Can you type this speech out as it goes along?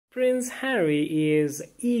Prince Harry is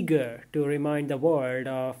eager to remind the world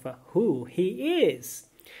of who he is.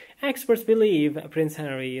 Experts believe Prince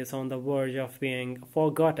Harry is on the verge of being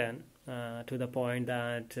forgotten, to the point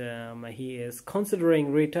that he is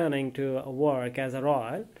considering returning to work as a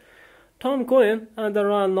royal. Tom Quinn, the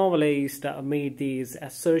royal novelist, made these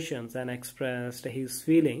assertions and expressed his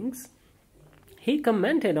feelings. He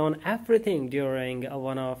commented on everything during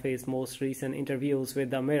one of his most recent interviews with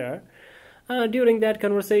The Mirror. During that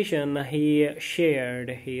conversation, he shared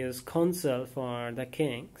his counsel for the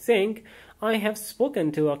king, saying, "I have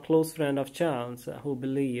spoken to a close friend of Charles who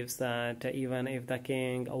believes that even if the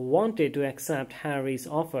king wanted to accept Harry's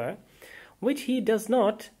offer, which he does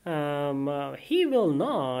not, he will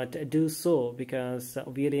not do so because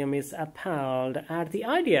William is appalled at the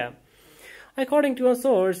idea." According to a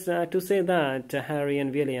source, to say that Harry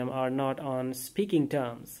and William are not on speaking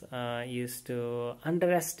terms is to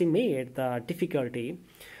underestimate the difficulty.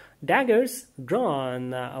 Daggers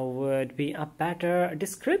drawn would be a better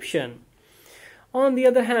description. On the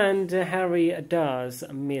other hand, Harry does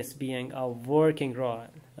miss being a working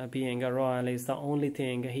royal. Being a royal is the only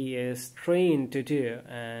thing he is trained to do,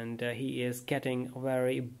 and he is getting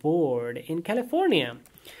very bored in California.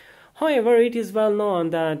 However, it is well known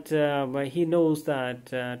that he knows that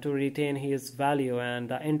to retain his value and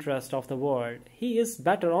the interest of the world, he is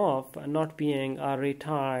better off not being a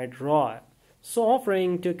retired royal. So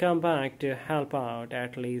offering to come back to help out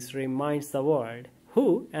at least reminds the world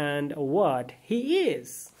who and what he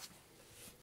is.